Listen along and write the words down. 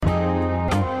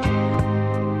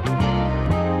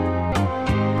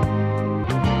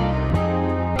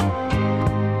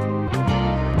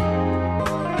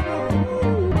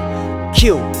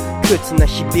窮屈な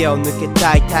日々を抜け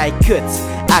たい退屈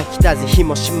飽きたぜ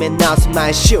紐締め直すマ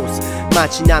イシューズ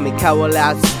街並み変わ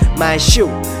らず毎週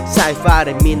サイファー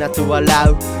でみんなと笑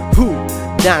うふう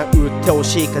なん鬱陶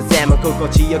しい風も心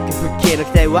地よく吹き抜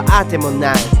けてはあても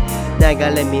ない流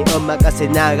れ身を任せ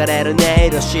流れる音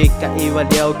色視界は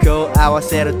良好合わ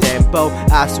せるテンポ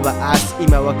明日は明日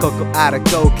今はここ歩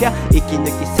こうか息抜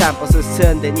き散歩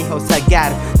進んで2歩下が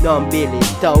るのんびり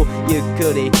とゆっ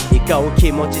くり行こう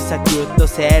気持ちサクッと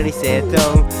整理整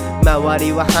頓周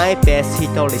りはハイペース一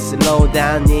人スロー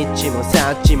ダウンニッチも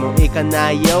サッチもいか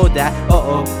ないようだお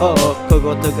おおお小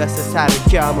言が刺さる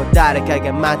今日も誰か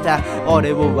がまた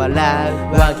俺を笑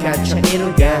う分かっちゃい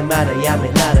るがまだや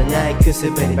められないくす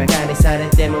ぶりばかりされ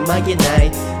ても負けな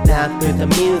いラップと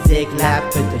ミュージックラッ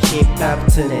プとヒップホッ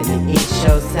プ常に一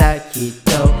緒さきっ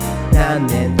と何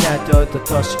年経とうと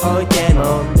年老いて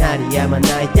も鳴り止ま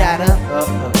ないだろ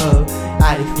う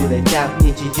ありふれた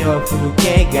日常風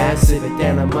景が全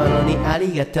てのものにあ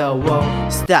りがと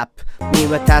うストップ見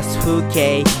渡す風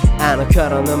景あの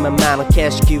頃のままの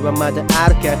景色はまだあ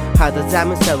るか肌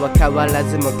寒さは変わら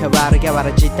ずも変わる変わ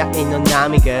る時代の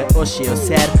波が押し寄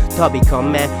せる飛び込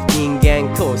め人間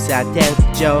交差点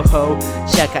情報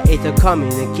社会とコミ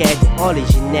ュニケートオリ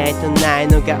ジネートない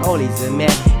のが折り詰め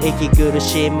息苦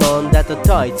しいもんだと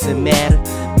問い詰める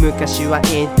昔は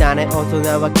インターネット大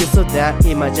人はクソだ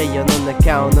今じゃ世の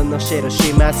中を罵る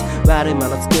します悪いも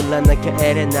の作らなきゃ得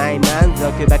れない満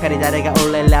足ばかり誰が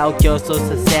俺らを競争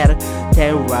させる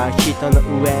天は人の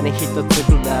上に一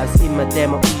つグラス今で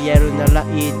も言えるなら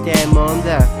言ってもん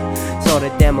だそれ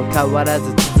でも変わらず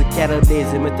続けるリ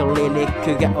ズムとリリッ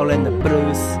クが俺のブル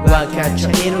ース分かっちゃ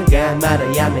いるがまだ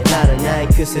やめられない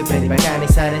くすぶりばかに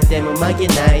されても負け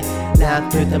ないラ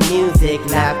ップとミュージッ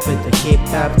クラップとヒップ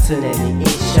ホップ常に一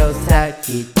緒さ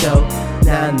きっと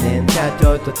何年経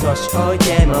とうと年老い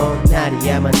ても鳴り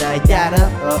止まないだろ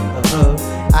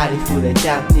うありふれ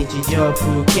た日常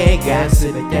風景が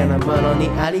全てのものに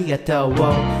ありがとう分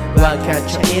かっ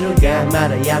ちゃいるがま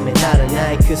だやめられ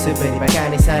ないくすぶりばか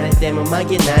にされても負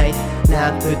けない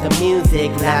ラップとミュージ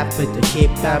ックラップとヒ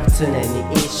ップホップ常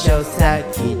に一緒さ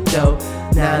きっと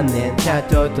何年経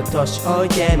とうと年老い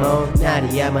ても鳴り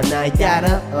止まないだろ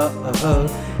う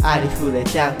ありふれ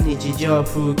た日常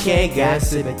風景が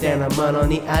全てのもの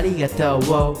にありがと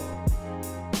う